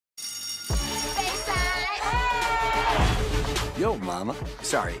Yo, Mama.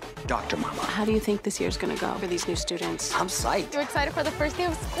 Sorry, Dr. Mama. How do you think this year's gonna go for these new students? I'm psyched. You're excited for the first day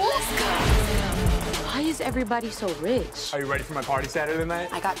of school? Let's go. Why is everybody so rich? Are you ready for my party Saturday night?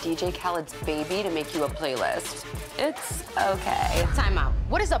 I got DJ Khaled's Baby to make you a playlist. It's okay. Time out.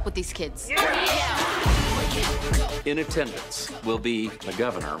 What is up with these kids? In attendance will be the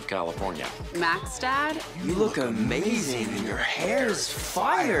governor of California. Max, Dad? You look amazing, and your hair's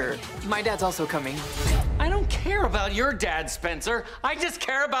fire. My dad's also coming. I don't care about your dad, Spencer. I just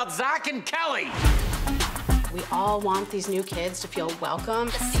care about Zack and Kelly. We all want these new kids to feel welcome.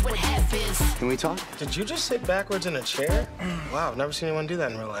 Let's see what happens. Can we talk? Did you just sit backwards in a chair? Wow, I've never seen anyone do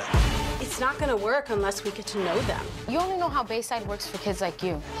that in real life. It's not gonna work unless we get to know them. You only know how Bayside works for kids like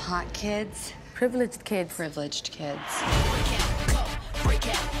you. Hot kids. Privileged kids. Privileged kids.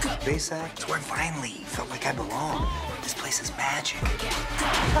 Bayside, it's where I finally felt like I belong. This place is magic.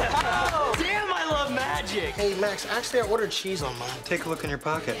 Damn, I love magic. Hey, Max, actually, I ordered cheese on mine. Take a look in your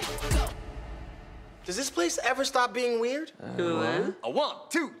pocket. Does this place ever stop being weird? A 1,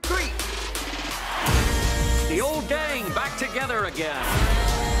 2, 3. The old gang back together again.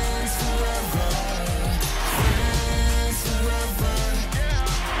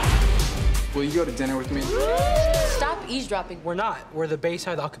 Will you go to dinner with me? Stop eavesdropping. We're not. We're the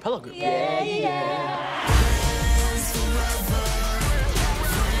Bayside acapella group.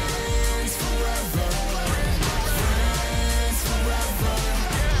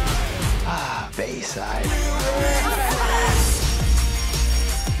 Bayside.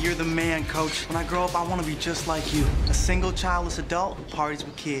 You're the man, Coach. When I grow up, I want to be just like you. A single childless adult who parties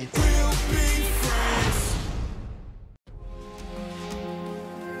with kids.